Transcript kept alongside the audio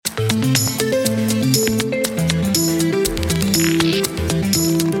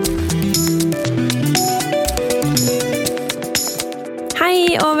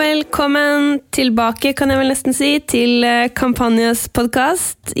Velkommen tilbake, kan jeg vel nesten si, til Kampanjas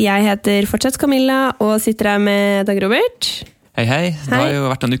podcast. Jeg heter fortsatt Camilla og sitter her med Dag Robert. Hei, hei. Det har jo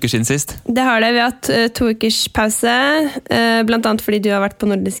vært noen uker siden sist. Det har det. Vi har hatt 2 ukers pause, blant annet fordi du har vært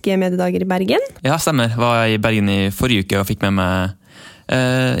på Nordiske mediedager i Bergen. Ja, stemmer. Var i Bergen i forrige uke og fikk med meg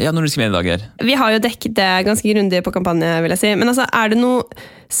Nordiske mediedager. Vi har jo dekket det ganske grundig på Kampanje, vil jeg si. Men altså, er det noe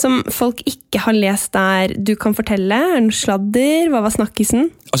som folk ikke har lest der du kan fortelle? Er det noe sladder? Hva var snakkisen?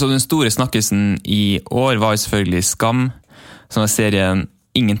 Altså, den store snakkisen i år var jo selvfølgelig Skam, som var serien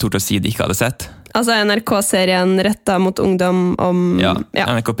ingen torde å si de ikke hadde sett. Altså NRK-serien rettet mot ungdom om... Ja.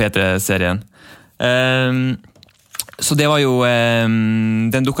 NRK P3-serien. Så det var jo...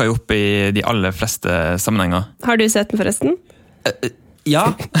 den dukket jo opp i de aller fleste sammenhenger. Har du sett den forresten?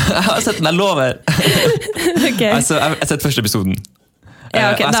 Ja, jeg har sett den, jeg lover. Okay. Jeg har sett første episoden.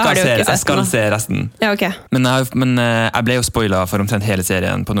 Ja, okay. Jeg skal se resten. Ja, okay. Men jeg ble jo spoilet for omtrent hele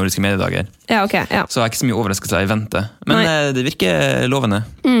serien på Nordiske mediedager. Ja, okay, ja. Så jeg har ikke så mye overraskelse i vente. Men det virker lovende.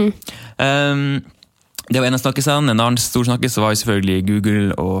 Det var en av snakkesene. En annen stor snakkes var jo selvfølgelig Google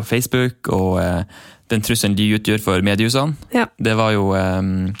og Facebook og den trusselen de utgjør for mediehusene. Ja. Det var jo...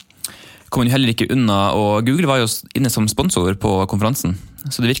 kom jo heller ikke unna, og Google var jo inne som sponsor på konferansen.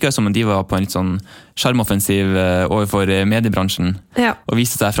 Så det virket som om de var på en litt sånn skjermoffensiv overfor mediebransjen, og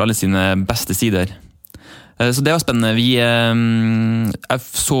viste seg fra alle sine beste sider. Så det var spennende. Jeg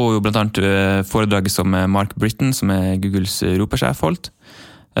så jo blant annet foredraget som Mark Britton, som er Googles europasjef, holdt,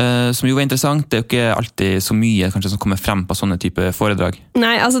 som jo var interessant. Det er jo ikke alltid så mye kanskje som kommer frem på sånne type foredrag.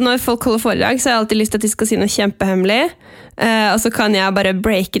 Nei, altså når folk holder foredrag, så har jeg alltid lyst til at de skal si noe kjempehemmelig, og så kan jeg bare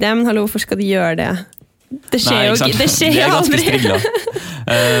breake dem. Hallo, hvorfor skal de gjøre det? Det skjer jo aldri. Det er ganske strigla.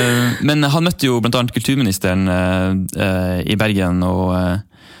 Men han møtte jo blant annet kulturministeren i Bergen, og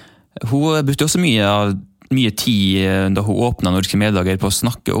hun brukte også mye tid da hun åpnet Nordiske mediedager på å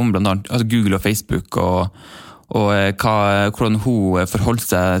snakke om blant annet Google og Facebook, og hvordan hun forholdt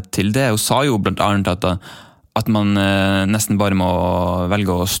seg til det. Hun sa jo blant annet at man nesten bare må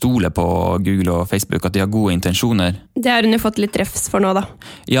velge å stole på Google og Facebook, at de har gode intensjoner. Det har hun jo fått litt refs for nå da.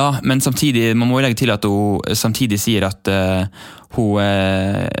 Ja, men samtidig, man må jo legge til at hun samtidig sier at hun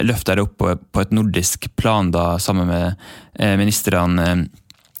løfter opp på et nordisk plan da, sammen med ministerne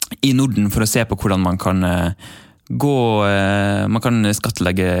i Norden, for å se på hvordan man kan man kan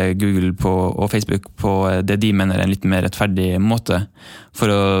skattlegge Google og Facebook på det de mener er en litt mer rettferdig måte for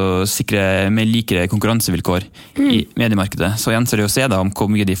å sikre mer likere konkurransevilkår i mediemarkedet. Så gjenstår det å se da om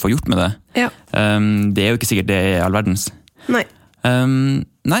hvor mye de får gjort med det. Ja. Det er jo ikke sikkert det er all verdens. Nei.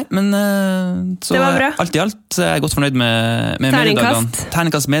 Nei, men så det var bra. Alt i alt er jeg godt fornøyd med mediedagene.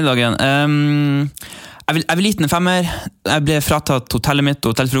 Terningkast mediedagen. Jeg vil gi den en 5-er. Jeg ble fratatt hotellet mitt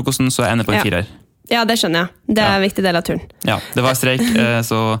og hotellfrokosten, så jeg ender på en 4-er. Ja, det skjønner jeg. Det er en viktig del av turen. Ja, det var streik,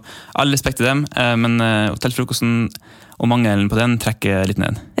 så all respekt til dem, men hotellfrokosten og mangelen på den trekker litt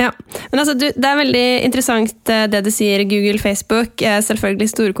ned. Ja, men altså, det er veldig interessant det du sier. Google, Facebook, selvfølgelig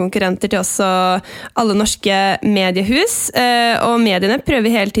store konkurrenter til også alle norske mediehus, og mediene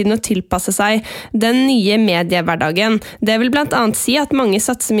prøver hele tiden å tilpasse seg den nye mediehverdagen. Det vil blant annet si at mange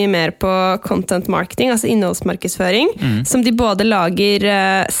satser mye mer på content marketing, altså innholdsmarkedsføring, som de både lager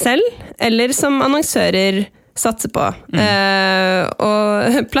selv, eller som annonsører satse på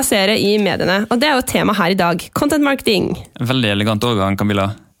og plassere i mediene. Og det er jo tema her i dag. Content marketing. Veldig elegant overgang, Camilla.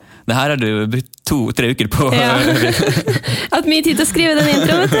 Det her har du brukt 2-3 uker på. Ja. Hatt mye tid til å skrive den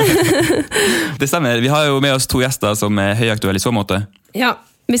introen. Det stemmer. Vi har jo med oss 2 gjester som er høyaktuelle i så måte. Ja.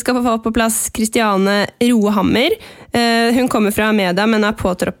 Vi skal få på plass Kristiane Roehammer. Hun kommer fra media, men er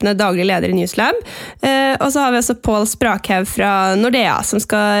påtroppende daglig leder i Newslab. Og så har vi også Pål Sprakhaug fra Nordea, som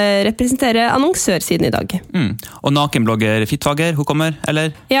skal representere annonsørsiden i dag. Og nakenblogger Fittfager, hun kommer,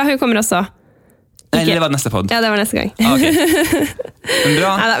 eller? Ja, hun kommer også. Eller det var neste podd? Ja, det var neste gang. Okay. Men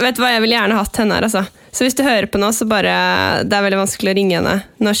bra. Neida, vet du hva, jeg vil gjerne hatt henne her, altså. Så hvis du hører på nå, så bare, det er veldig vanskelig å ringe henne.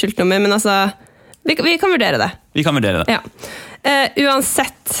 Nå har skyltnummer, men altså, vi kan vurdere det. Vi kan vurdere det. Ja.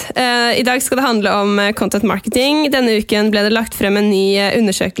 Uansett, i dag skal det handle om content marketing. Denne uken ble det lagt frem en ny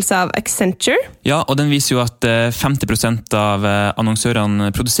undersøkelse av Accenture. Ja, og den viser jo at 50% av annonsørene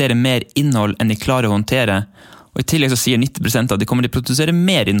produserer mer innhold enn de klarer å håndtere. Og i tillegg så sier 90% at de kommer til å produsere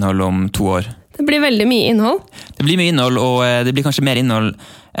mer innhold om 2 år. Det blir veldig mye innhold. Det blir mye innhold, og det blir kanskje mer innhold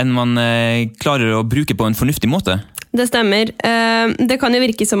enn man klarer å bruke på en fornuftig måte. Det stemmer. Det kan jo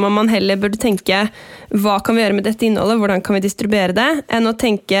virke som om man heller burde tenke hva kan vi gjøre med dette innholdet, hvordan kan vi distribuere det, enn å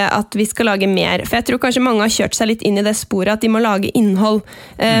tenke at vi skal lage mer. For jeg tror kanskje mange har kjørt seg litt inn i det sporet at de må lage innhold,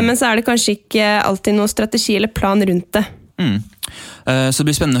 men så er det kanskje ikke alltid noe strategi eller plan rundt det. Så det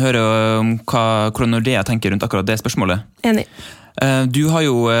blir spennende å høre om hvordan Nordea tenker rundt akkurat det spørsmålet. Enig. Du har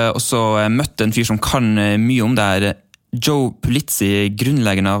jo også møtt en fyr som kan mye om det her, Joe Pulizzi,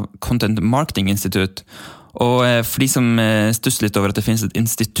 grunnleggeren av Content Marketing Institute. Og for de som stusser litt over at det finnes et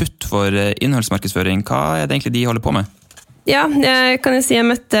institutt for innholdsmarkedsføring, hva er det egentlig de holder på med? Ja, jeg kan jo si jeg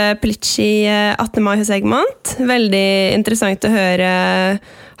møtte Pulizzi 18. mai hos Egmont. Veldig interessant å høre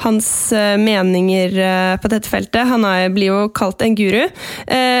hans meninger på dette feltet. Han blir jo kalt en guru.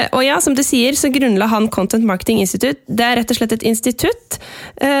 Og ja, som du sier, så grunnla han Content Marketing Institute. Det er rett og slett et institutt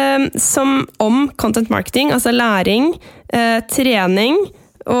som om content marketing, altså læring, trening,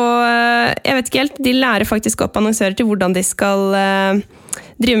 og jeg vet ikke helt, de lærer faktisk opp annonsører til hvordan de skal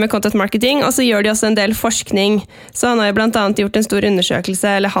drive med content marketing, og så gjør de også en del forskning. Så han har jo blant annet gjort en stor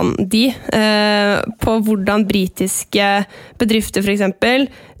undersøkelse, eller på hvordan britiske bedrifter for eksempel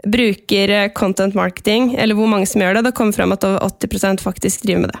bruker content marketing, eller hvor mange som gjør det. Det kommer frem at over 80% faktisk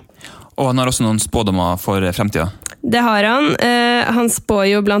driver med det. Og han har også noen spådommer for fremtiden. Det har han. Han spår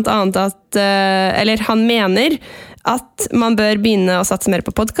jo blant annet at, eller han mener at man bør begynne å satse mer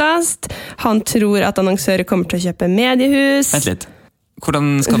på podcast. Han tror at annonsører kommer til å kjøpe mediehus. Vent litt.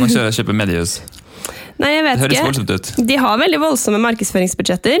 Hvordan skal annonsører kjøpe mediehus? Nei, jeg vet ikke. Det høres voldsomt ut. De har veldig voldsomme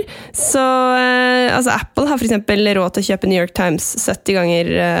markedsføringsbudsjetter. Så altså Apple har for eksempel råd til å kjøpe New York Times 70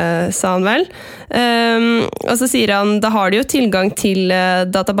 ganger, sa han vel. Og så sier han, da har du jo tilgang til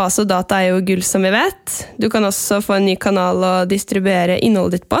database, og data er jo gull som vi vet. Du kan også få en ny kanal å distribuere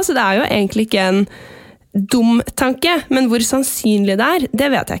innholdet ditt på, så det er jo egentlig ikke en dum tanke, men hvor sannsynlig det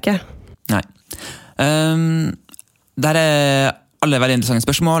vet jeg ikke. Nei. Der alle veldig interessante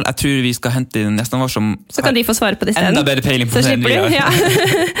spørsmål. Jeg tror vi skal hente inn gjesten vår som så kan de få svare på det stedet. Enda bedre peiling på så slipper du. Ja.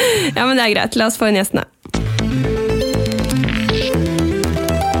 Ja, men det er greit. La oss få inn gjestene.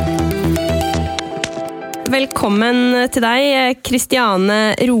 Velkommen til deg, Kristiane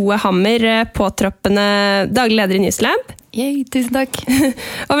Roe Hammer, påtroppende daglig leder i Newslab. Yay, tusen takk.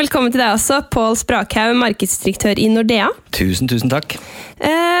 Og velkommen til deg også, Pål Sprakhaug, markedsdirektør i Nordea. Tusen takk.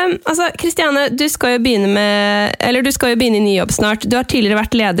 Kristiane, du skal jo begynne i ny jobb snart. Du har tidligere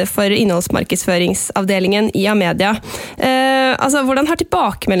vært leder for innholdsmarkedsføringsavdelingen i Amedia. Hvordan har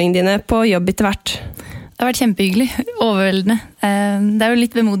tilbakemeldingene dine på jobb etter hvert? Det har vært kjempehyggelig, overveldende. Det er jo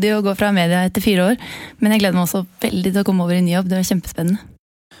litt vemodig å gå fra Amedia etter 4 år, men jeg gleder meg også veldig til å komme over i ny jobb. Det var kjempespennende.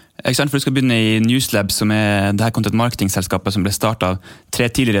 For du skal begynne i Newslab, som er det her content marketing-selskapet som ble startet av 3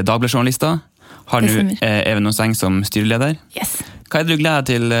 tidligere Dagbladet-journalister. Har nå Even Onseng som styreleder. Yes. Hva er det du gleder deg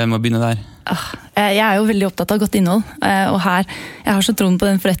til med å begynne der? Jeg er jo veldig opptatt av godt innhold, og her, jeg har så troen på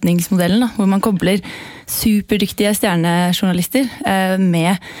den forretningsmodellen, hvor man kobler superdyktige stjernejournalister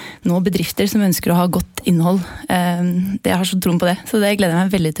med nå bedrifter som ønsker å ha godt innhold. Jeg har så troen på det, så det gleder jeg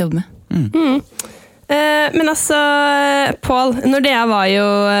meg veldig til å jobbe med. Men Pål, Nordea var jo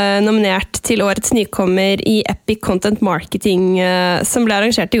nominert til årets nykommer i Epic Content Marketing, som ble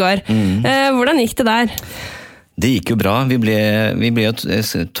arrangert i går. Hvordan gikk det der? Det gikk jo bra. Vi ble jo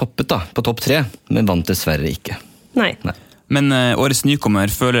toppet på topp 3, men vant dessverre ikke. Nei. Men årets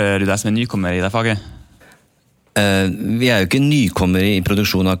nykommer, føler du deg som en nykommer i det faget? Vi er jo ikke nykommere i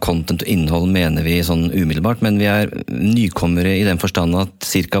produksjon av content og innhold, mener vi sånn umiddelbart, men vi er nykommere i den forstand at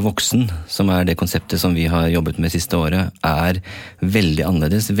cirka voksen, som er det konseptet som vi har jobbet med siste året, er veldig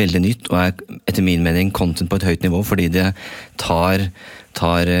annerledes, veldig nytt, og er etter min mening content på et høyt nivå, fordi det tar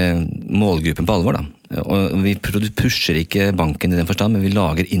målgruppen på alvor da. Og vi pusher ikke banken i den forstand, men vi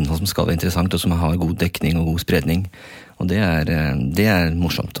lager innhold som skal være interessant, og som har god dekning og god spredning. Og det er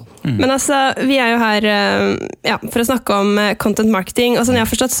morsomt. Men vi er jo her for å snakke om content marketing, og sånn jeg har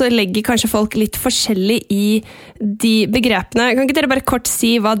forstått så legger kanskje folk litt forskjellig i de begrepene. Kan ikke dere bare kort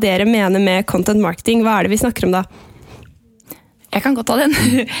si hva dere mener med content marketing? Hva er det vi snakker om da? Jeg kan godt ta den.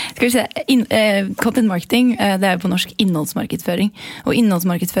 Skal vi se. Content marketing, det er på norsk innholdsmarkedsføring. Og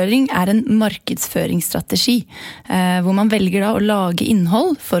innholdsmarkedsføring er en markedsføringsstrategi, hvor man velger da å lage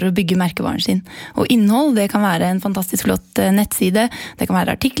innhold for å bygge merkevaren sin. Og innhold, det kan være en fantastisk flott nettside, det kan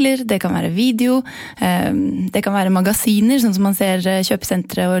være artikler, det kan være video, det kan være magasiner, sånn som man ser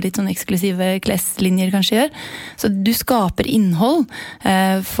kjøpesentre og litt sånn eksklusive kleslinjer kanskje gjør. Så du skaper innhold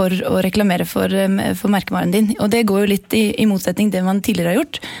for å reklamere for merkevaren din. Og det går jo litt i motsetning det man tidligere har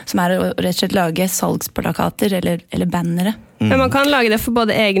gjort, som er å rett og slett lage salgsplakater eller bannere. Men man kan lage det for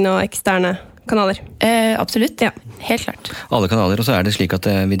både egne og eksterne kanaler. Absolutt, ja. Helt klart. Alle kanaler, og så det slik at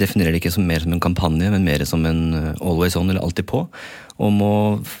vi definerer det ikke som mer som en kampanje, men mer som en always on eller alltid på. Om å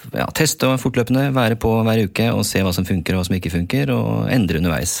teste fortløpende, være på hver uke og se hva som funker og hva som ikke funker, og endre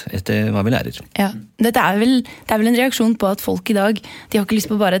underveis etter hva vi lærer. Ja, det er vel en reaksjon på at folk i dag, de har ikke lyst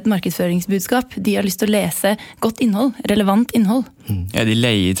på bare et markedsføringsbudskap, de har lyst til å lese godt innhold, relevant innhold. Er de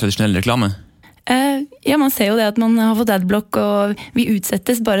lei i tradisjonell reklame? Ja, man ser jo det at man har fått adblock, og vi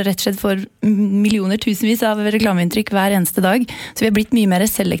utsettes bare rett og slett for millioner, tusenvis av reklameinntrykk hver eneste dag, så vi har blitt mye mer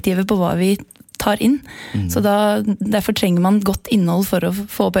selektive på hva vi tar inn. Så derfor trenger man godt innhold for å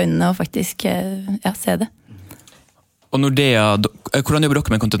få opp øynene og faktisk se det. Og Nordea, hvordan jobber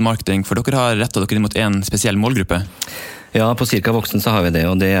dere med content marketing? For dere har rettet dere inn mot en spesiell målgruppe. Ja, på Cirka Voksen så har vi det,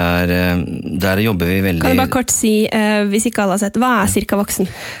 og der jobber vi veldig... Kan du bare kort si, hvis ikke alle har sett, hva er Cirka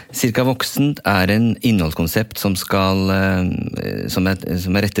Voksen? Cirka Voksen er en innholdskonsept som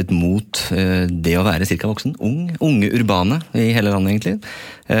er rettet mot det å være cirka voksen, unge urbane i hele landet egentlig.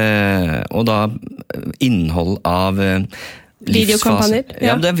 Og da innhold av videokampanjer.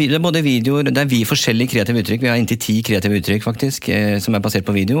 Ja, det er både videoer, det er forskjellige kreative uttrykk. Vi har inntil 10 kreative uttrykk faktisk, som er basert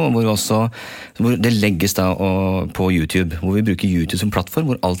på video, og hvor det legges da på YouTube, hvor vi bruker YouTube som plattform,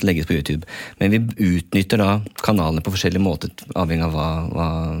 hvor alt legges på YouTube. Men vi utnytter da kanalene på forskjellige måter, avhengig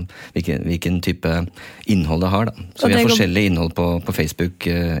av hvilken type innhold det har da. Så vi har forskjellig innhold på Facebook,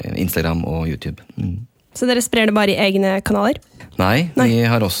 Instagram og YouTube. Så dere sprer det bare i egne kanaler? Nei, vi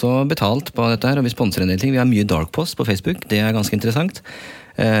har også betalt på dette her, og vi sponsorer en del ting. Vi har mye dark post på Facebook, det er ganske interessant.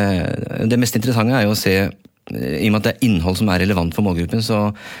 Det mest interessante er jo å se, i og med at det er innhold som er relevant for målgruppen,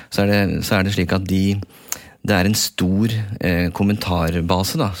 så er det slik at det er en stor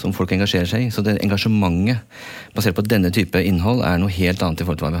kommentarbase da, som folk engasjerer seg i. Så det engasjementet basert på denne type innhold er noe helt annet i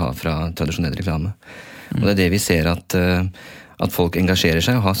forhold til hva vi har fra tradisjonell reklame. Og det er det vi ser at folk engasjerer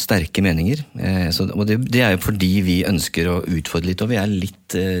seg og har sterke meninger. Og det er jo fordi vi ønsker å utfordre litt, og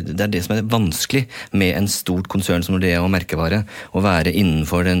det er det som er vanskelig med en stort konsern som Nordea og merkevare, å være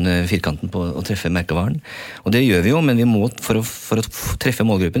innenfor den firkanten på å treffe merkevaren. Og det gjør vi jo, men vi må, for å treffe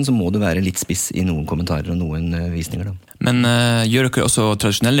målgruppen, så må det være litt spiss i noen kommentarer og noen visninger da. Men gjør dere også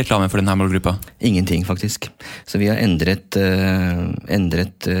tradisjonell reklame for denne målgruppa? Ingenting, faktisk. Så vi har endret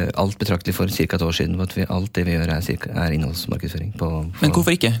alt betraktelig for ca. et år siden, for at alt det vi gjør er innholdsmarkedsføring. Men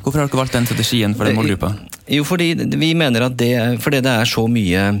hvorfor ikke? Hvorfor har dere valgt den strategien for den målgruppa? Jo, fordi vi mener at fordi det er så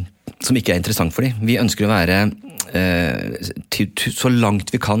mye som ikke er interessant for dem. Vi ønsker å være så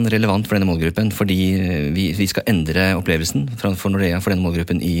langt vi kan relevant for denne målgruppen, fordi vi skal endre opplevelsen for Nordea for denne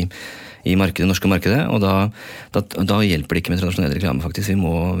målgruppen i markedet, norske markedet, og da hjelper det ikke med tradisjonell reklame faktisk.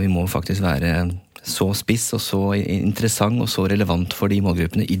 Vi må faktisk være så spiss og så interessant og så relevant for de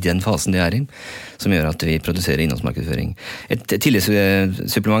målgruppene i den fasen de er i, som gjør at vi produserer innholdsmarkedsføring. Et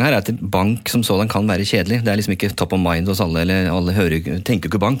tilleggssupplement her er at bank som sådan kan være kjedelig. Det er liksom ikke top of mind hos alle, eller alle tenker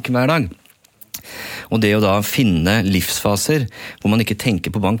jo ikke bank hver dag. Og det å da finne livsfaser hvor man ikke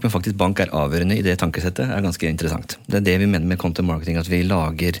tenker på bank, men faktisk bank er avgjørende i det tankesettet, er ganske interessant. Det er det vi mener med content marketing, at vi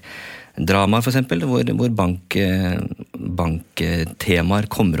lager drama for eksempel, hvor banktemaer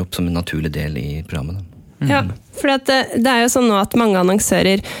kommer opp som en naturlig del i programmet. Ja, for det er jo sånn nå at mange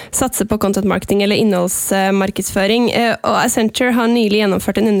annonsører satser på content marketing eller innholdsmarkedsføring, og Accenture har nylig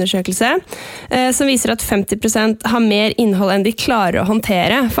gjennomført en undersøkelse som viser at 50% har mer innhold enn de klarer å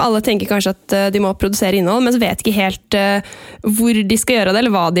håndtere. For alle tenker kanskje at de må produsere innhold, men så vet ikke helt hvor de skal gjøre det,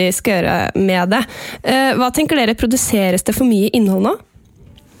 eller hva de skal gjøre med det. Hva tenker dere, produseres det for mye innhold nå?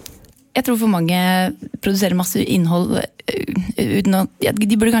 Jeg tror for mange produserer masse innhold uten å...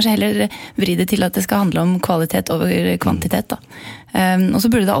 De burde kanskje heller vri det til at det skal handle om kvalitet over kvantitet da. Og så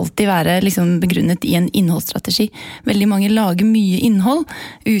burde det alltid være liksom begrunnet i en innholdsstrategi. Veldig mange lager mye innhold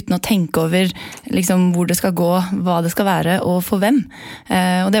uten å tenke over liksom hvor det skal gå, hva det skal være og for hvem.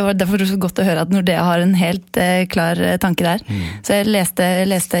 Og det var derfor så godt å høre at Nordea har en helt klar tanke der. Så jeg leste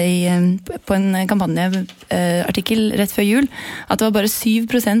på en kampanjeartikkel rett før jul at det var bare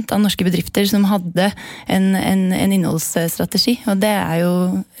 7% av norske bedrifter som hadde en innholdsstrategi, og det er jo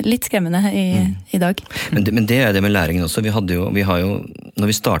litt skremmende i dag. Men det er det med læringen også. Når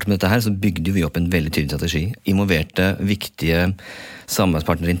vi startet med dette her, så bygde vi opp en veldig tydelig strategi. Involverte viktige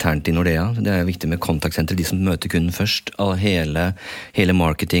samarbeidspartnere internt i Nordea. Det er viktig med kontaktsenter, de som møter kunden først. Hele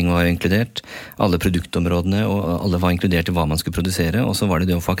marketing var inkludert. Alle produktområdene, og alle var inkludert i hva man skulle produsere. Og så var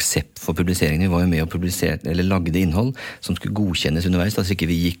det å få aksept for publiseringen. Vi var jo med og publiserte, eller lagde innhold som skulle godkjennes underveis, så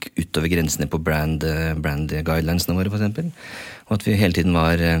ikke vi gikk utover grensene på brand guidelinesene våre, for eksempel. Og at vi hele tiden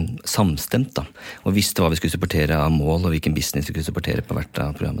var samstemt da, og visste hva vi skulle supportere av mål, og hvilken business vi skulle supportere på hvert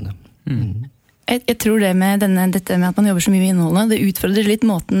av programmene. Jeg tror det med dette med at man jobber så mye med innholdene, det utfordrer litt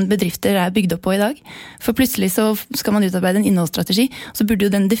måten bedrifter er bygd opp på i dag. For plutselig så skal man utarbeide en innholdsstrategi, så burde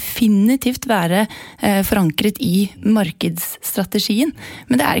jo den definitivt være forankret i markedsstrategien.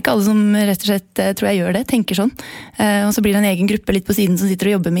 Men det er ikke alle som rett og slett, tror jeg, gjør det, tenker sånn. Og så blir det en egen gruppe litt på siden som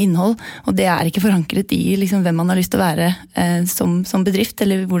sitter og jobber med innhold, og det er ikke forankret i liksom, hvem man har lyst til å være som bedrift,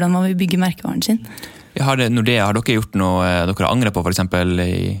 eller hvordan man vil bygge merkevaren sin. Nordea, har dere gjort noe dere angrer på, for eksempel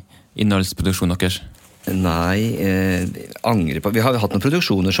i innholdsproduksjonen deres? Nei, angrer på. Vi har hatt noen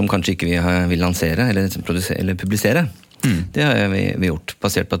produksjoner som kanskje ikke vi vil lansere eller publisere. Det har vi gjort,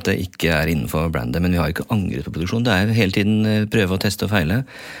 basert på at det ikke er innenfor brandet, men vi har ikke angret på produksjon. Det er hele tiden prøve å teste og feile.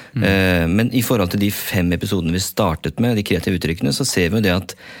 Men i forhold til de 5 episodene vi startet med, de kreative uttrykkene, så ser vi jo det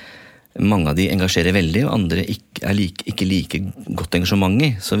at mange av de engasjerer veldig, og andre ikke like godt engasjement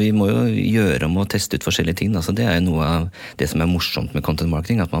i. Så vi må jo gjøre om å teste ut forskjellige ting. Altså, det er jo noe av det som er morsomt med content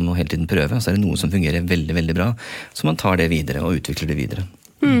marketing, at man må hele tiden prøve. Så er det noe som fungerer veldig, veldig bra, så man tar det videre og utvikler det videre.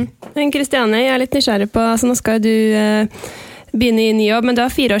 Men Kristiane, jeg er litt nysgjerrig på, altså nå skal du begynne i ny jobb, men du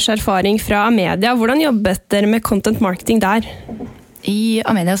har 4 års erfaring fra Amedia. Hvordan jobbet dere med content marketing der? I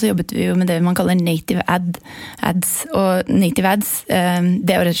Amedia så jobbet vi jo med det man kaller native ads, og native ads,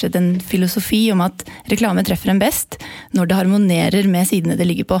 det er jo rett og slett en filosofi om at reklame treffer en best når det harmonerer med sidene det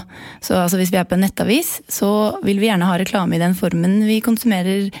ligger på. Så altså, hvis vi er på en nettavis, så vil vi gjerne ha reklame i den formen vi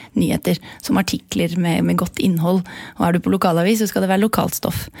konsumerer nyheter, som artikler med godt innhold. Og er du på lokalavis, så skal det være lokalt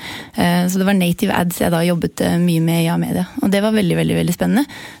stoff. Så det var native ads jeg da jobbet mye med i Amedia, og det var veldig, veldig, veldig spennende.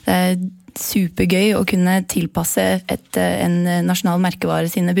 Det er supergøy å kunne tilpasse en nasjonal merkevare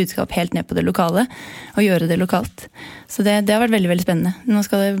sine budskap helt ned på det lokale, og gjøre det lokalt. Så det har vært veldig, veldig spennende. Nå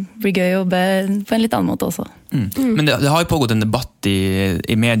skal det bli gøy å jobbe på en litt annen måte også. Men det har jo pågått en debatt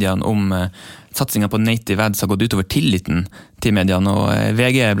i mediene om satsingen på native ads har gått utover tilliten til mediene, og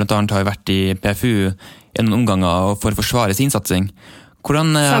VG blant annet har vært i PFU i noen omganger for å forsvare sin satsing.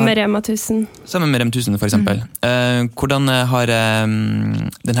 Sammen med Rema 1000. Sammen med Rema 1000 for eksempel. Hvordan har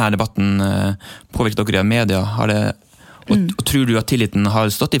denne debatten påvirket dere i media? Og tror du at tilliten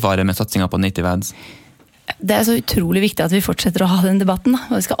har stått i fare med satsingen på native ads? Det er så utrolig viktig at vi fortsetter å ha den debatten. Da.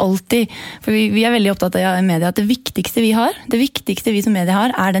 Og vi skal alltid, for vi er veldig opptatt av i media at det viktigste vi som media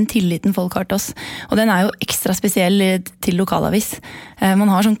har, er den tilliten folk har til oss. Og den er jo ekstra spesiell til lokalavis.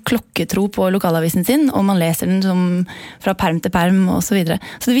 Man har sånn klokketro på lokalavisen sin, og man leser den som fra perm til perm og så videre.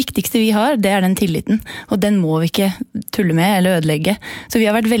 Så det viktigste vi har, det er den tilliten. Og den må vi ikke tulle med eller ødelegge. Så vi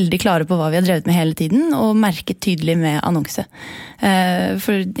har vært veldig klare på hva vi har drevet med hele tiden, og merket tydelig med annonse.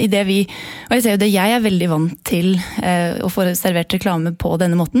 For i det og jeg ser jo det, jeg er veldig vant til å få servert reklame på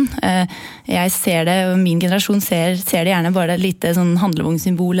denne måten. Jeg ser det, og min generasjon ser det gjerne bare et lite sånn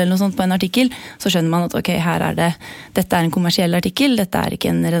handlevognsymbol eller noe sånt på en artikkel, så skjønner man at ok, her er dette er en kommersiell artikkel, dette er ikke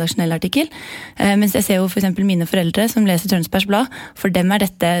en redaksjonell artikkel. Mens jeg ser jo for eksempel mine foreldre som leser Tønsbergs Blad, for dem er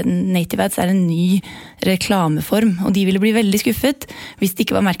dette, native ads er en ny reklameform, og de ville bli veldig skuffet hvis det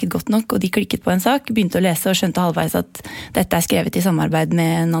ikke var merket godt nok, og de klikket på en sak, begynte å lese og skjønte halvveis at dette er skrevet i samarbeid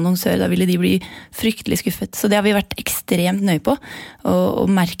med en annonsør, da ville de bli fryktelig skuffet. Så det har vi vært ekstremt nøye på, og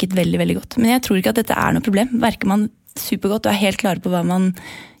merket veldig, veldig godt. Men jeg tror ikke at dette er noe problem. Verker man supergodt og er helt klare på hva man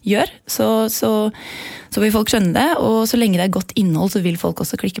gjør, så vil folk skjønne det, og så lenge det er godt innhold, så vil folk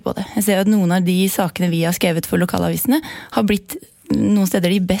også klikke på det. Jeg ser at noen av de sakene vi har skrevet for lokalavisene har blitt noen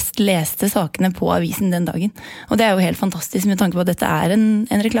steder de best leste sakene på avisen den dagen. Og det er jo helt fantastisk med tanke på at dette er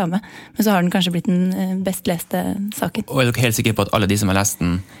en reklame, men så har den kanskje blitt den best leste saken. Og er dere helt sikre på at alle de som har lest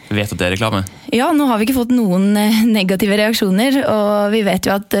den vet at det er reklame? Ja, nå har vi ikke fått noen negative reaksjoner, og vi vet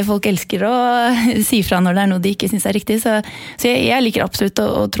jo at folk elsker å si fra når det er noe de ikke synes er riktig, så jeg liker absolutt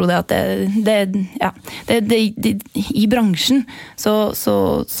å tro det at i bransjen så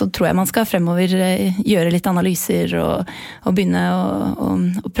tror jeg man skal fremover gjøre litt analyser og begynne å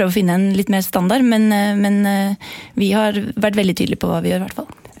prøve å finne en litt mer standard, men vi har vært veldig tydelige på hva vi gjør i hvert fall.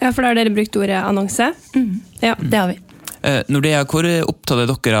 Ja, for da har dere brukt ordet annonse? Ja, det har vi. Nordea, hvor opptatt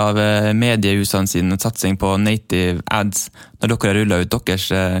er dere av mediehusene sin satsing på native ads når dere har rullet ut deres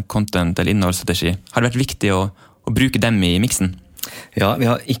content- eller innholdsstrategi? Har det vært viktig å bruke dem i miksen? Ja, vi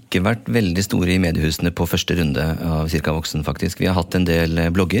har ikke vært veldig store i mediehusene på første runde av Cirka Voksen, faktisk. Vi har hatt en del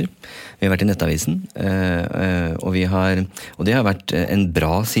blogger, vi har vært i Nettavisen, og det har vært en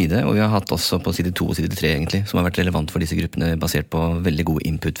bra side, og vi har hatt også på side 2 og side 3 egentlig, som har vært relevant for disse gruppene, basert på veldig god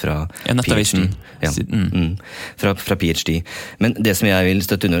input fra Nettavisen. PhD. Fra PhD. Men det som jeg vil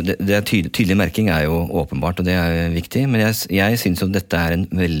støtte under, det er tydelig merking er jo åpenbart, og det er viktig, men jeg synes jo dette er en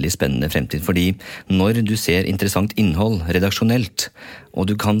veldig spennende fremtid, fordi når du ser interessant innhold redaksjonelt, enkelt, og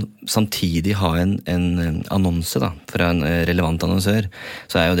du kan samtidig ha en annonse da, fra en relevant annonsør,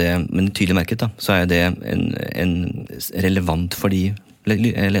 så jo det, men tydelig merket da, så jo det en relevant for de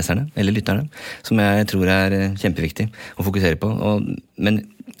leserne, eller lytterne, som jeg tror kjempeviktig å fokusere på. Men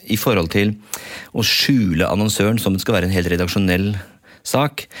i forhold til å skjule annonsøren som det skal være en helt redaksjonell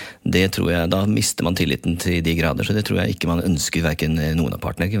sak, det tror jeg, da mister man tilliten til de grader, så det tror jeg ikke man ønsker hverken noen av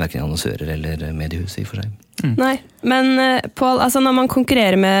partene, hverken annonsører eller mediehus i for seg. Nei, men Pål, altså når man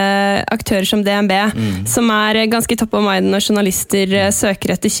konkurrerer med aktører som DNB, som ganske topp av mind når journalister søker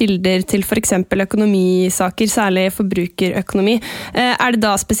etter kilder til for eksempel økonomisaker, særlig forbrukerøkonomi, det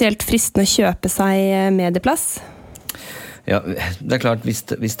da spesielt fristende å kjøpe seg medieplass? Ja, det klart, hvis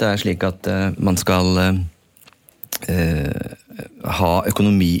det slik at man skal ha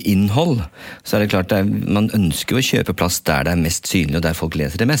økonomiinnhold, så det klart man ønsker å kjøpe plass der det mest synlig og der folk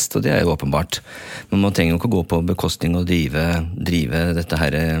leser det mest, og det jo åpenbart. Men man trenger jo ikke å gå på bekostning og drive dette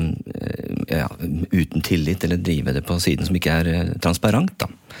her uten tillit, eller drive det på siden som ikke transparent da.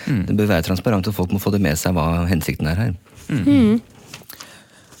 Det bør være transparent, og folk må få det med seg hva hensikten her.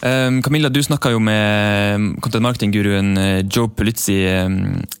 Camilla, du snakket jo med content marketing-guruen Joe Pulizzi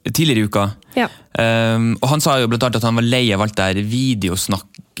tidligere i uka. Ja. Og han sa jo blant annet at han var lei av alt det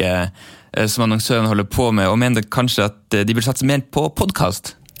videosnakket som annonsørene holder på med, og mener kanskje at de burde satse mer på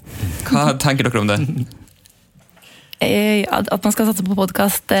podcast. Hva tenker dere om det? At man skal satse på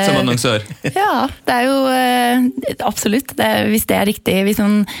podcast. Som annonsør? Ja, det jo absolutt. Hvis det riktig, hvis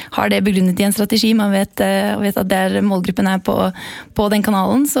man har det begrunnet i en strategi, man vet at der målgruppen på den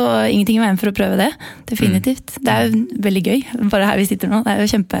kanalen, så ingenting i veien for å prøve det. Definitivt. Det jo veldig gøy, bare her vi sitter nå. Det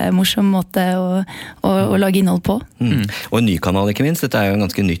jo kjempemorsom måte å lage innhold på. Og en ny kanal, ikke minst. Dette jo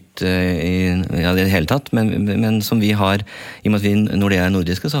ganske nytt i det hele tatt, men som vi har, i og med at vi når det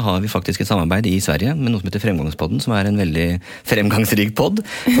nordiske, så har vi faktisk et samarbeid i Sverige med noe som heter Fremgangspodden, som en veldig fremgangsrik podd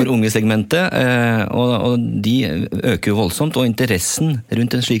for unge segmentet, og de øker jo voldsomt, og interessen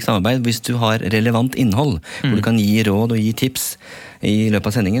rundt en slik samarbeid, hvis du har relevant innhold, hvor du kan gi råd og gi tips i løpet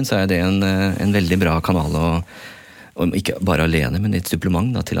av sendingen, så det en veldig bra kanal og ikke bare alene, men et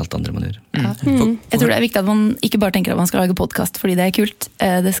supplement da, til alt det andre man gjør. Ja. Jeg tror det viktig at man ikke bare tenker at man skal lage podcast fordi det kult.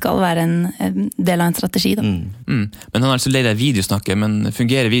 Det skal være en del av en strategi. Da. Men han har altså leid av videosnakket, men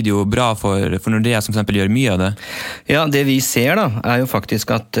fungerer video bra for Nordea som for eksempel gjør mye av det? Ja, det vi ser da, jo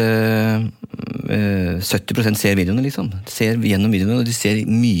faktisk at 70% ser videoene liksom. Ser gjennom videoene, og de ser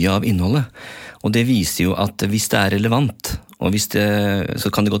mye av innholdet. Og det viser jo at hvis det relevant, og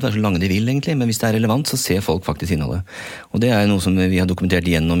så kan det godt være så lange de vil egentlig, men hvis det relevant, så ser folk faktisk innholdet. Og det noe som vi har dokumentert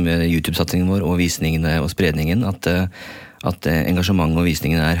gjennom YouTube-satsingen vår, og visningene og spredningen, at engasjement og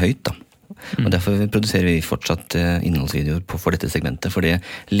visningen høyt da. Og derfor produserer vi fortsatt innholdsvideoer for dette segmentet, for det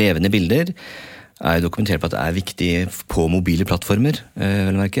levende bilder jo dokumentert på at det viktig på mobile plattformer,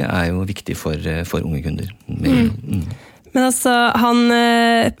 vel å merke, jo viktig for unge kunder. Men altså,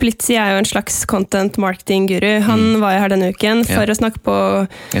 Pulizzi jo en slags content marketing-guru. Han var jo her denne uken for å snakke på...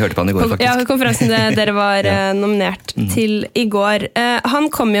 Jeg hørte på han i går, faktisk. Ja, konferansen dere var nominert til i går. Han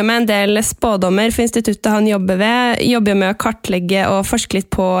kom jo med en del spådommer for instituttet han jobber med å kartlegge og forske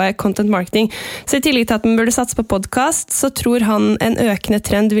litt på content marketing. Så i tillegg til at man burde satse på podcast, så tror han en økende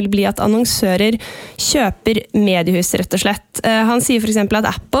trend vil bli at annonsører kjøper mediehus, rett og slett. Han sier for eksempel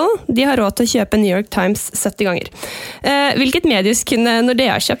at Apple, de har råd til å kjøpe New York Times 70 ganger. Hvilket mediehus kunne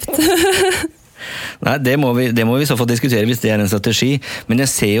Nordea kjøpt? Nei, det må vi i så fall diskutere hvis det en strategi, men jeg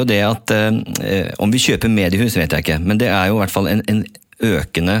ser jo det at om vi kjøper mediehus vet jeg ikke, men det jo i hvert fall en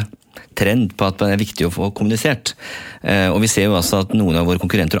økende trend på at det viktig å få kommunisert. Og vi ser jo altså at noen av våre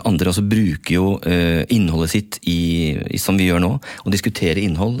konkurrenter og andre også bruker jo innholdet sitt som vi gjør nå, og diskuterer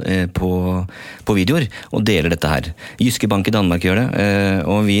innhold på videoer, og deler dette her. Jyske Bank i Danmark gjør det,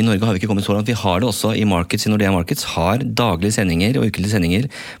 og vi i Norge har vi ikke kommet så langt. Vi har det også i Markets, i Nordea Markets, har daglige sendinger og ukelige sendinger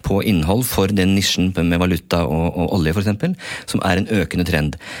på innhold for den nisjen med valuta og olje for eksempel, som en økende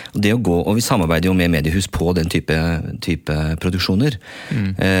trend. Og det å gå, og vi samarbeider jo med mediehus på den type produksjoner.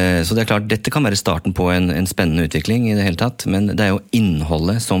 Så det klart, dette kan være starten på en spennende utvikling i det hele tatt, men det jo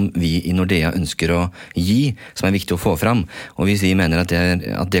innholdet som vi i Nordea ønsker å gi, som viktig å få fram. Og hvis vi mener at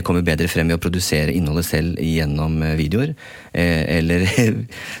det kommer bedre frem ved å produsere innholdet selv gjennom videoer, eller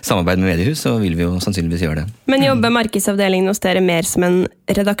samarbeid med mediehus, så vil vi jo sannsynligvis gjøre det. Men jobber markedsavdelingen hos dere mer som en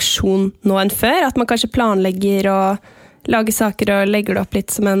redaksjon nå enn før? At man kanskje planlegger å lage saker og legger det opp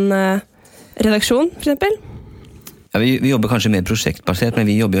litt som en redaksjon, for eksempel? Ja, vi jobber kanskje mer prosjektbasert, men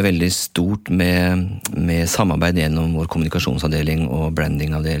vi jobber jo veldig stort med samarbeid gjennom vår kommunikasjonsavdeling og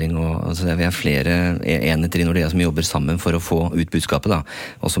brandingavdeling. Altså vi har flere enheter i Nordea som jobber sammen for å få ut budskapet, da.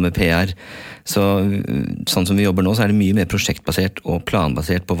 Også med PR. Sånn som vi jobber nå, så er det mye mer prosjektbasert og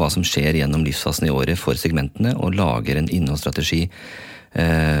planbasert på hva som skjer gjennom livsfasen i året for segmentene, og lager en innholdsstrategi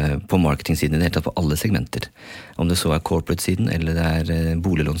på marketingsiden i det hele tatt på alle segmenter. Om det så er corporate-siden, eller det er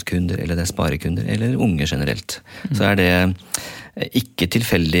boliglånskunder, eller det er sparekunder, eller unge generelt. Så er det ikke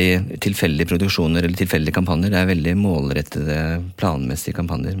tilfeldige produksjoner eller tilfeldige kampanjer, det er veldig målrettede, planmessige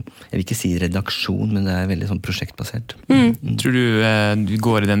kampanjer. Jeg vil ikke si redaksjon, men det er veldig sånn prosjektbasert. Tror du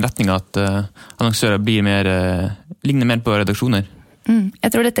går i den retningen at annonsører ligner mer på redaksjoner? Jeg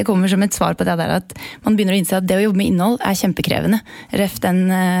tror dette kommer som et svar på det der at man begynner å innse at det å jobbe med innhold er kjempekrevende. Ref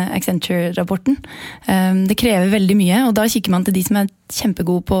den Accenture-rapporten. Det krever veldig mye, og da kikker man til de som er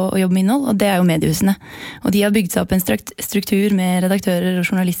kjempegode på å jobbe med innhold, og det er jo mediehusene. Og de har bygd seg opp en struktur med redaktører og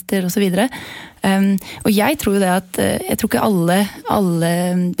journalister og så videre. Og jeg tror jo det at jeg tror ikke alle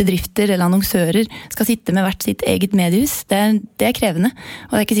bedrifter eller annonsører skal sitte med hvert sitt eget mediehus. Det er krevende,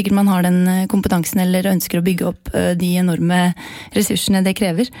 og det er ikke sikkert man har den kompetansen eller ønsker å bygge opp de enorme ressursene det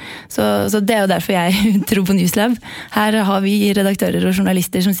krever. Så det er jo derfor jeg tror på Newslab. Her har vi redaktører og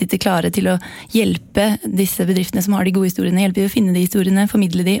journalister som sitter klare til å hjelpe disse bedriftene som har de gode historiene, hjelpe de å finne de historiene,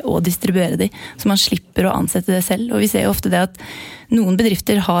 formidle de og distribuere de, så man slipper å ansette det selv. Og vi ser jo ofte det at noen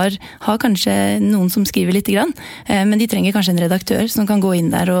bedrifter har kanskje noen som skriver litt grann, men de trenger kanskje en redaktør som kan gå inn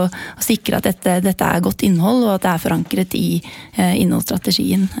der og sikre at dette er godt innhold, og at det er forankret i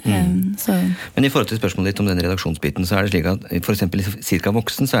innholdsstrategien. Men i forhold til spørsmålet ditt om den redaksjonsbiten, så er det slik at for eksempel i Cirka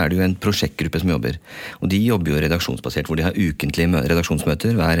Voksen så er det jo en prosjektgruppe som jobber, og de jobber jo redaksjonsbasert, hvor de har ukentlige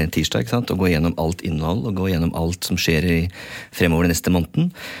redaksjonsmøter hver tirsdag, ikke sant? Og går gjennom alt innhold, og går gjennom alt som skjer fremover den neste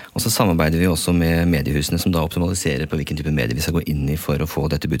måneden. Og så samarbeider vi også med mediehusene som da optimaliserer på hvilken type medier vi skal gå inn i for å få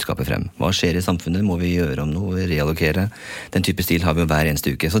dette budskapet frem. Hva skjer i samfunnet? Må vi gjøre om noe? Reallokere? Den type stil har vi jo hver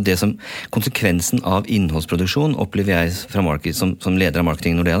eneste uke. Så konsekvensen av innholdsproduksjon opplever jeg fra marked, som leder av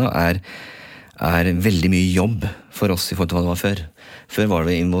marketing i Nordea, er veldig mye jobb for oss i forhold til hva det var før. Før var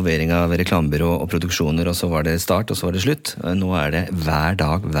det involvering av reklamebyrå og produksjoner, og så var det start, og så var det slutt. Nå er det hver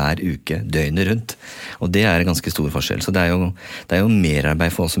dag, hver uke, døgnet rundt. Og det er en ganske stor forskjell. Så det er jo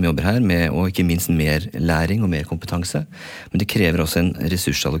merarbeid for oss som jobber her, og ikke minst mer læring og mer kompetanse. Men det krever også en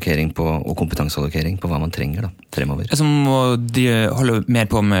ressursallokering og kompetanseallokering på hva man trenger da, fremover. Så må de holde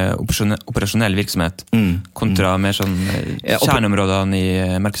mer på med operasjonell virksomhet, kontra mer sånn kjerneområdene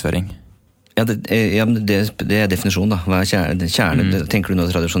i markedsføring? Ja, det er definisjonen da. Hva er kjerne? Tenker du nå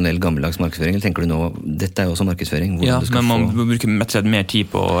tradisjonell gammeldags markedsføring, eller tenker du nå, dette er jo også markedsføring? Ja, men man bruker mer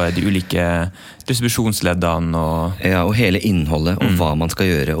tid på de ulike distribusjonsleddene Ja, og hele innholdet, og hva man skal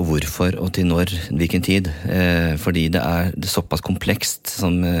gjøre, og hvorfor, og til når, hvilken tid. Fordi det er såpass komplekst,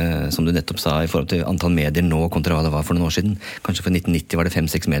 som du nettopp sa, i forhold til antall medier nå kontra hva det var for noen år siden. Kanskje for 1990 var det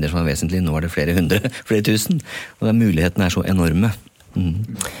 5-6 medier som var vesentlig, nå er det flere hundre, flere tusen. Og mulighetene er så enorme.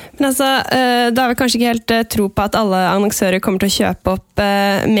 Men altså, da har vi kanskje ikke helt tro på at alle annonsører kommer til å kjøpe opp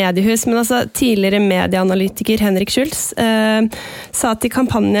mediehus, men altså tidligere medieanalytiker Henrik Schultz sa til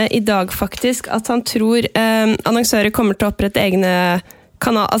Kampanje i dag faktisk at han tror annonsører kommer til å opprette egne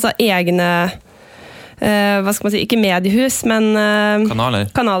hva skal man si, ikke mediehus, men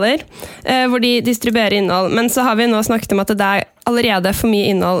kanaler hvor de distribuerer innhold. Men så har vi nå snakket om at det er allerede for mye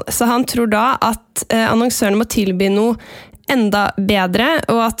innhold, så han tror da at annonsørene må tilby noe enda bedre,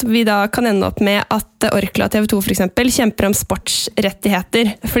 og at vi da kan ende opp med at Orkla og TV 2 for eksempel kjemper om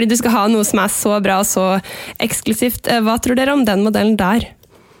sportsrettigheter, fordi du skal ha noe som er så bra og så eksklusivt. Hva tror dere om den modellen der?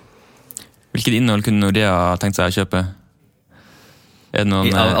 Hvilket innhold kunne Nordea tenkt seg å kjøpe?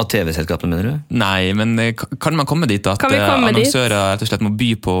 Av TV-selskapene, mener du? Nei, men kan man komme dit at annonsører rett og slett må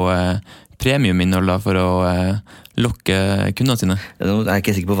by på premiuminnhold for å lokke kundene sine? Nå er jeg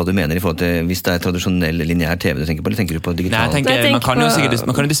ikke sikker på hva du mener i forhold til hvis det er tradisjonell lineær TV du tenker på, eller tenker du på digitalt? Nei, man kan jo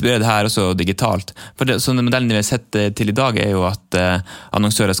distribuere det her også digitalt. For det, sånn modellen vi har sett til i dag er jo at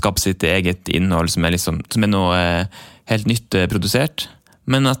annonsører skaper sitt eget innhold som er noe helt nytt produsert.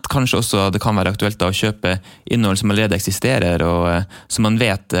 Men at kanskje også det kan være aktuelt da, å kjøpe innhold som allerede eksisterer, og som man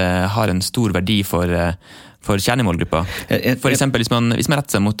vet har en stor verdi for kjernemålgruppa. For eksempel, hvis man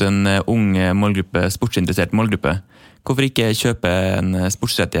retter seg mot en ung målgruppe, sportsinteressert målgruppe, hvorfor ikke kjøpe en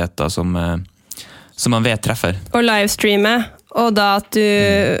sportsrettighet som man vet treffer? Og livestreame, og da at du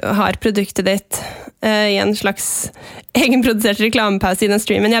har produktet ditt i en slags egenprodusert reklamepause i den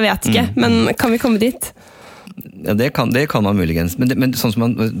streamen. Jeg vet ikke, men kan vi komme dit? Ja, det kan man muligens, men sånn som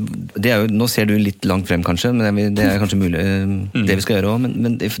nå ser du litt langt frem kanskje, men det er kanskje mulig det vi skal gjøre også,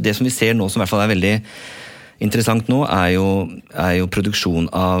 men det som vi ser nå som i hvert fall er veldig interessant nå er jo produksjon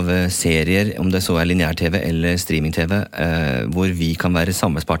av serier, om det så er lineær-TV eller streaming-TV, hvor vi kan være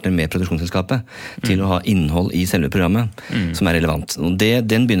samarbeidspartner med produksjonsselskapet til å ha innhold i selve programmet som er relevant. Og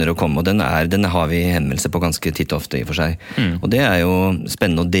den begynner å komme, og den har vi henvendelse på ganske titt og ofte i for seg. Og det er jo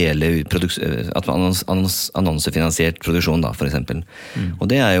spennende å dele at man annonsefinansiert produksjon da, for eksempel. Og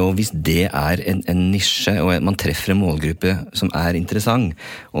det er jo, hvis det er en nisje, og man treffer en målgruppe som er interessant,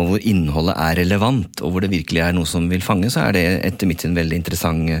 og hvor innholdet er relevant, og hvor det virkelig er noe som vil fange, så er det etter mitt en veldig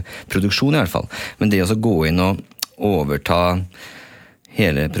interessant produksjon i hvert fall. Men det å gå inn og overta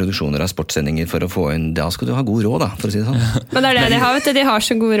hele produksjoner av sportssendinger for å få inn, da skal du ha god råd da, for å si det sånn. Men det er det de har, vet du, de har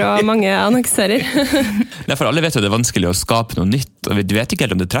så god råd, mange annonsører. Derfor alle vet jo det er vanskelig å skape noe nytt, og du vet ikke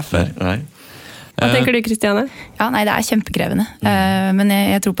helt om det treffer. Nei. Hva tenker du, Kristiane? Ja, nei, det er kjempekrevende. Men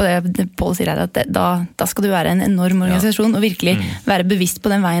jeg tror på det Pål sier her, at da skal du være en enorm organisasjon og virkelig være bevisst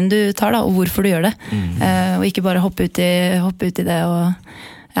på den veien du tar da, og hvorfor du gjør det. Og ikke bare hoppe ut i det. Og,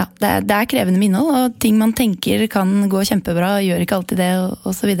 ja, det er krevende med innhold, og ting man tenker kan gå kjempebra, gjør ikke alltid det,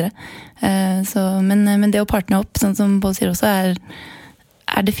 og så videre. Men det å partne opp, sånn som Pål sier også,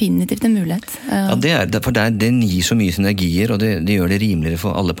 er definitivt en mulighet. Ja, for den gir så mye synergier, og det gjør det rimeligere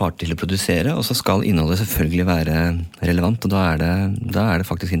for alle parter til å produsere, og så skal innholdet selvfølgelig være relevant, og da er det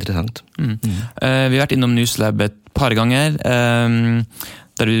faktisk interessant. Vi har vært innom Newslab et par ganger,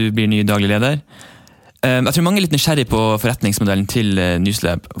 der du blir ny daglig leder. Jeg tror mange er litt nysgjerrig på forretningsmodellen til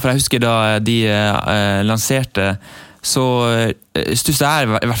Newslab, for jeg husker da de lanserte, så stusset jeg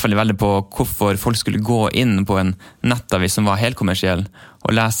i hvert fall veldig på hvorfor folk skulle gå inn på en nettavis som var helt kommersiell,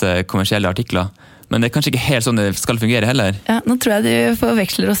 og lese kommersielle artikler. Men det er kanskje ikke helt sånn det skal fungere heller. Ja, nå tror jeg du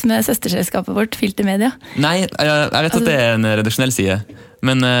forveksler oss med søsterselskapet vårt, Filter Media. Nei, jeg vet at det er en redaksjonell side,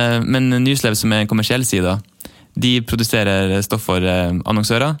 men Newslab som er en kommersiell side, de produserer stoff for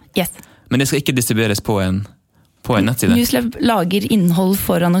annonsører, yes. Men det skal ikke distribueres på en nettside. Newslab lager innhold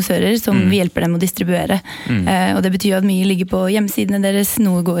for annonsører som vi hjelper dem å distribuere. Og det betyr at mye ligger på hjemmesidene deres,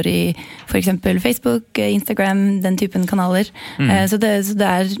 noe går i for eksempel Facebook, Instagram, den typen kanaler. Så det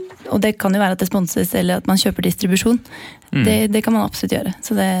er, og det kan jo være at det sponses eller at man kjøper distribusjon. Det kan man absolutt gjøre.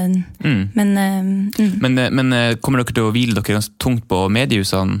 Så det, men kommer dere til å hvile dere ganske tungt på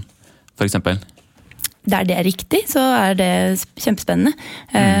mediehusene, for eksempel? Der det er riktig, så er det kjempespennende.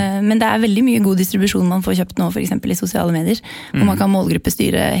 Men det er veldig mye god distribusjon man får kjøpt nå, for eksempel i sosiale medier, hvor man kan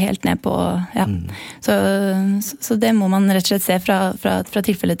målgruppestyre helt ned på, ja. Så det må man rett og slett se fra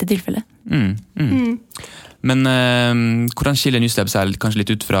tilfelle til tilfelle. Men hvordan skiller Newslab seg kanskje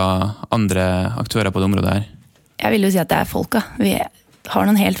litt ut fra andre aktører på det området her? Jeg vil jo si at det er folka. Vi har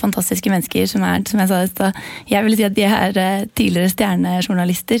noen helt fantastiske mennesker som jeg sa i stad. Jeg vil si at de er tidligere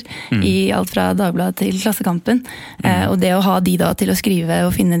stjernejournalister i alt fra Dagbladet til Klassekampen. Og det å ha de da til å skrive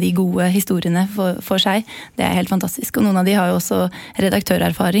og finne de gode historiene for seg, det er helt fantastisk. Og noen av de har jo også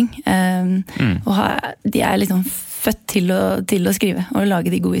redaktørerfaring. Og de er liksom født til å skrive og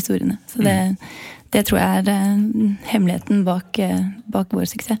lage de gode historiene. Så det tror jeg er hemmeligheten bak vår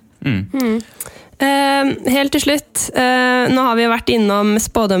suksess. Helt til slutt, nå har vi jo vært innom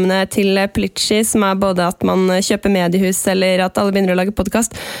spådommene til Pellizzi, som er både at man kjøper mediehus eller at alle begynner å lage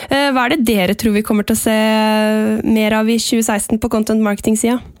podcast. Hva er det dere tror vi kommer til å se mer av i 2016 på content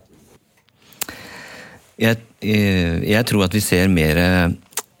marketing-siden? Jeg tror at vi ser mer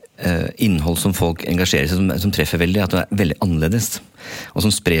innhold som folk engasjerer seg, som treffer veldig, at det er veldig annerledes, og som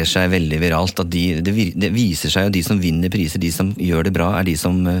sprer seg veldig viralt. At det viser seg jo de som vinner priser, de som gjør det bra, er de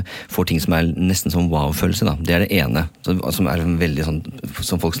som får ting som er nesten som wow-følelse. Da. Det er det ene, som er veldig sånn,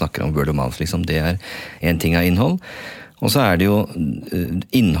 som folk snakker om word of mouth, liksom. Det er en ting av innhold. Og så er det jo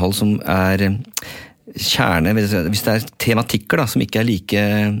innhold som er kjerne, hvis det er tematikker da, som ikke er like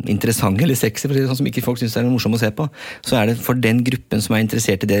interessante eller sexy, som ikke folk synes er morsomt å se på, så er det for den gruppen som er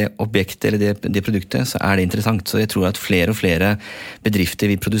interessert i det objektet eller det produktet, så er det interessant. Så jeg tror at flere og flere bedrifter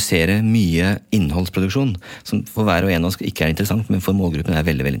vil produsere mye innholdsproduksjon, som for hver og en av oss ikke er interessant, men for målgruppen er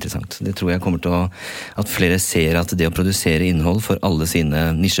veldig, veldig interessant. Så det tror jeg kommer til at flere ser at det å produsere innhold for alle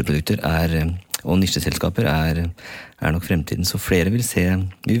sine nisjeprodukter og nisjeselskaper er nok fremtiden. Så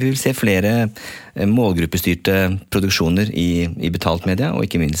vi vil se flere målgruppestyrte produksjoner i betalt media, og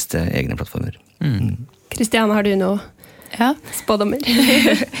ikke minst egne plattformer. Kristiane, har du noe spådommer?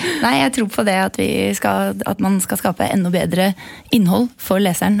 Nei, jeg tror på det at man skal skape enda bedre innhold for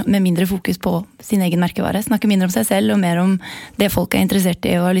leseren, med mindre fokus på sin egen merkevare. Snakke mindre om seg selv, og mer om det folk er interessert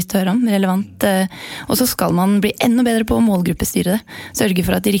i og har lyst til å høre om, relevant. Og så skal man bli enda bedre på å målgruppestyre det. Sørge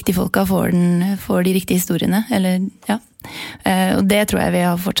for at de riktige folka får de riktige historiene. Og det tror jeg vi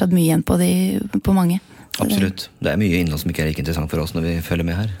har fortsatt mye igjen på mange. Absolutt. Det mye innhold som ikke like interessant for oss når vi følger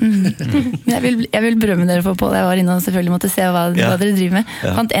med her. Men jeg vil berømme dere for Pål. Jeg var inne og selvfølgelig måtte se hva dere driver med.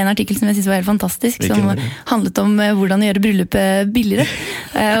 Jeg fant en artikkel som jeg synes var helt fantastisk, som handlet om hvordan å gjøre bryllupet billigere.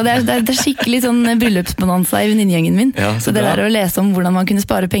 Og det er skikkelig sånn bryllupsbonanza i venninnegjengen min. Så det der å lese om hvordan man kunne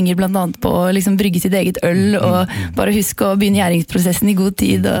spare penger blant annet på å liksom brygge sitt eget øl, og bare huske å begynne gjæringsprosessen i god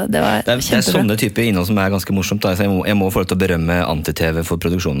tid. Og det var kjempebra. Det sånne type innhold som ganske morsomt. Så jeg må få lov til å berømme Anti-TV for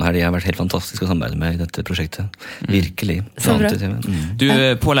produksjonen her. De har vært helt fantastiske å samarbeide med i dette prosjektet. Virkelig. Du,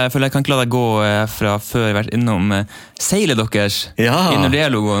 Pål, jeg føler jeg kan ikke la deg gå fra før jeg har vært innom seilet deres i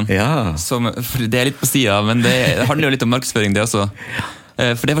Nordea-logoen. Det litt på siden, men det handler jo litt om markedsføring det også.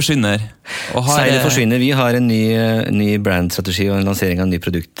 For det forsvinner. Seilet forsvinner. Vi har en ny brandstrategi og en lansering av en ny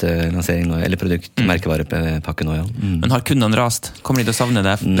produktlansering nå, eller produktmerkevarepakke nå, Men har kundene rast? Kommer de til å savne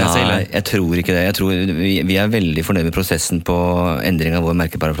det? Nei, jeg tror ikke det. Jeg tror vi veldig fornøyd med prosessen på endring av vår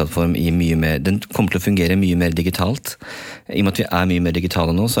merkevareplattform i mye mer. Den kommer til å fungere mye mer digitalt. I og med at vi mye mer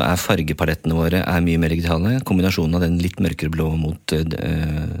digitale nå, så fargepalettene våre mye mer digitale. Kombinasjonen av den litt mørkere blå mot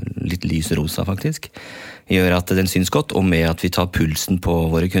litt lys rosa, faktisk, gjør at den synes godt, og med at vi tar pulsen på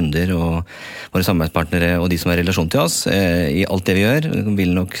våre kunder og våre samarbeidspartnere og de som har relasjon til oss i alt det vi gjør,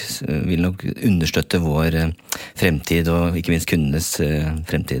 vil nok understøtte vår fremtid og ikke minst kundenes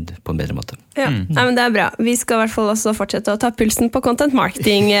fremtid på en bedre måte. Ja, men det bra. Vi skal i hvert fall også fortsette å ta pulsen på content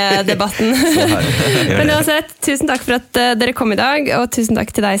marketing-debatten. Men uansett, tusen takk for at dere kom i dag, og tusen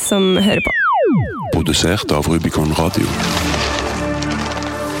takk til deg som hører på. Produsert av Rubicon Radio.